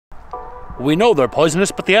We know they're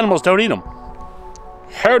poisonous, but the animals don't eat them.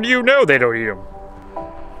 How do you know they don't eat them?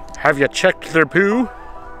 Have you checked their poo?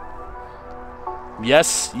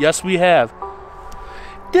 Yes, yes we have.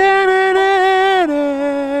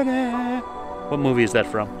 What movie is that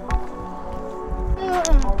from?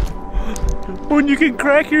 When you can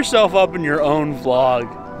crack yourself up in your own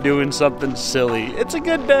vlog doing something silly, it's a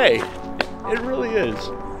good day. It really is.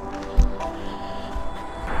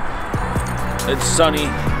 It's sunny,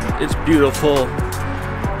 it's beautiful,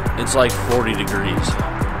 it's like 40 degrees.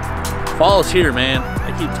 Fall is here, man.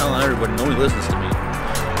 I keep telling everybody, nobody listens to me.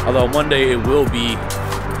 Although one day it will be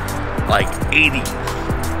like 80.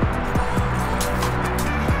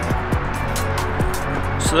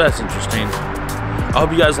 So that's interesting. I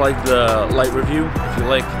hope you guys like the light review. If you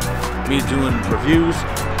like me doing reviews,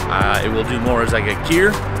 I will do more as I get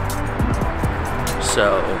gear.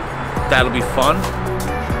 So that'll be fun.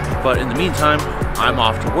 But in the meantime, I'm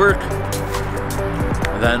off to work.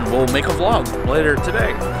 And then we'll make a vlog later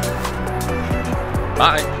today.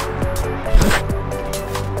 Bye.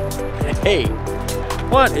 Hey,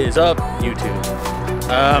 what is up, YouTube?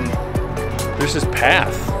 There's this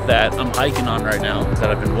path that I'm hiking on right now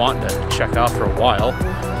that I've been wanting to check out for a while.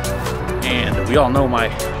 And we all know my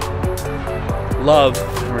love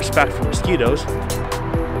and respect for mosquitoes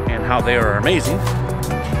and how they are amazing.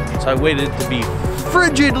 So I waited to be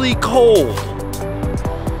frigidly cold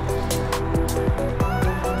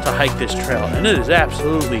to hike this trail, and it is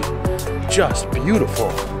absolutely just beautiful.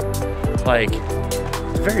 Like,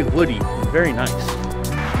 it's very woody, very nice.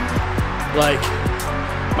 Like,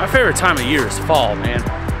 my favorite time of year is fall, man.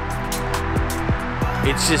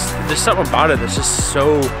 It's just, there's something about it that's just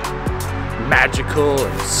so magical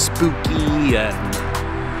and spooky and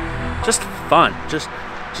just fun. Just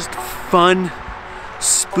fun,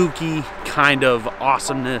 spooky kind of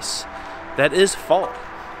awesomeness that is fall.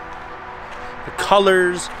 The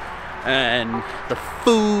colors and the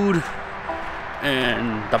food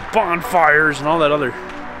and the bonfires and all that other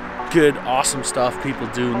good, awesome stuff people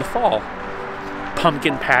do in the fall.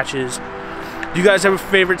 Pumpkin patches. Do you guys have a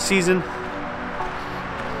favorite season?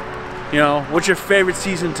 You know, what's your favorite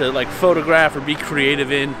season to like photograph or be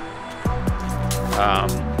creative in?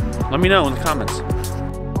 Let me know in the comments.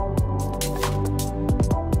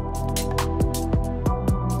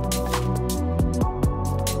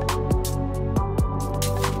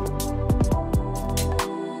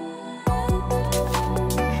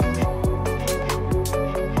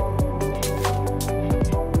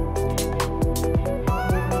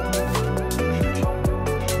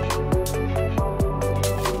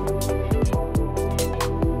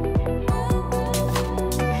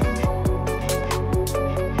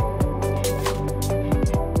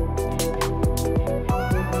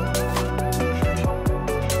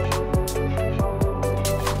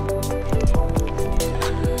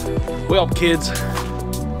 Well, kids,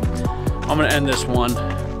 I'm gonna end this one.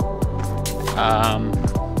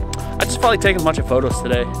 I just probably taken a bunch of photos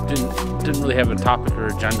today. Didn't really have a topic or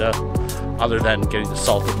agenda other than getting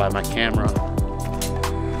assaulted by my camera.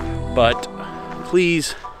 But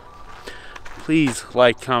please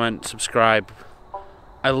like, comment, subscribe.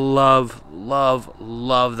 I love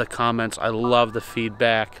the comments. I love the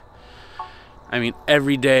feedback. I mean,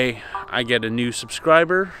 every day I get a new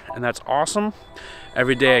subscriber, and that's awesome.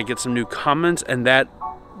 Every day I get some new comments, and that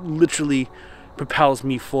literally propels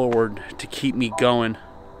me forward to keep me going.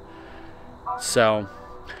 So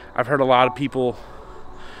I've heard a lot of people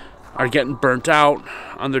are getting burnt out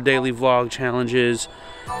on their daily vlog challenges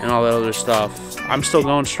and all that other stuff. I'm still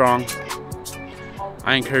going strong.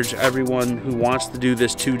 I encourage everyone who wants to do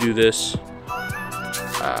this to do this.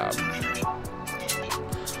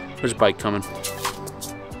 There's a bike coming.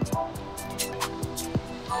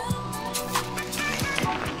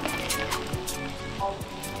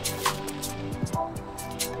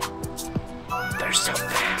 They're so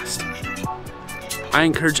fast. I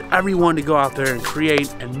encourage everyone to go out there and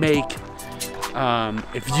create and make.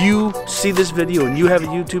 If you see this video and you have a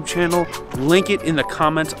YouTube channel, link it in the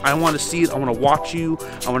comments. I want to see it. I want to watch you.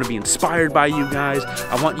 I want to be inspired by you guys.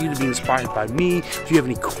 I want you to be inspired by me. If you have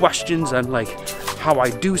any questions on like how I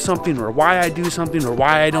do something or why I do something or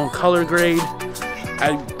why I don't color grade,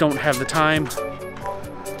 I don't have the time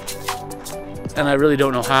and I really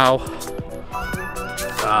don't know how.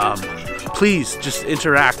 Please just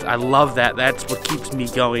interact. I love that. That's what keeps me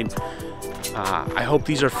going. I hope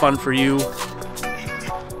these are fun for you.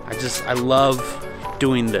 I love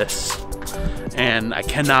doing this, and I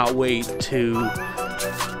cannot wait to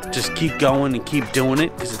just keep going and keep doing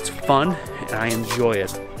it because it's fun and I enjoy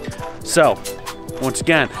it. So once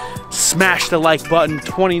again, smash the like button,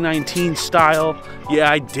 2019 style. Yeah,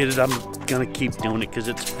 I did it. I'm gonna keep doing it because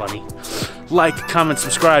it's funny. Like, comment,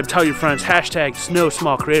 subscribe, tell your friends. Hashtag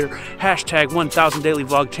 #nosmallcreator. Hashtag 1000 daily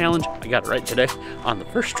vlog challenge. I got it right today on the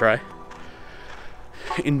first try.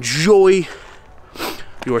 Enjoy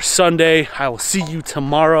your Sunday. I will see you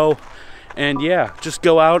tomorrow. And yeah, just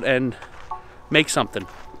go out and make something.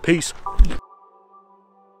 Peace.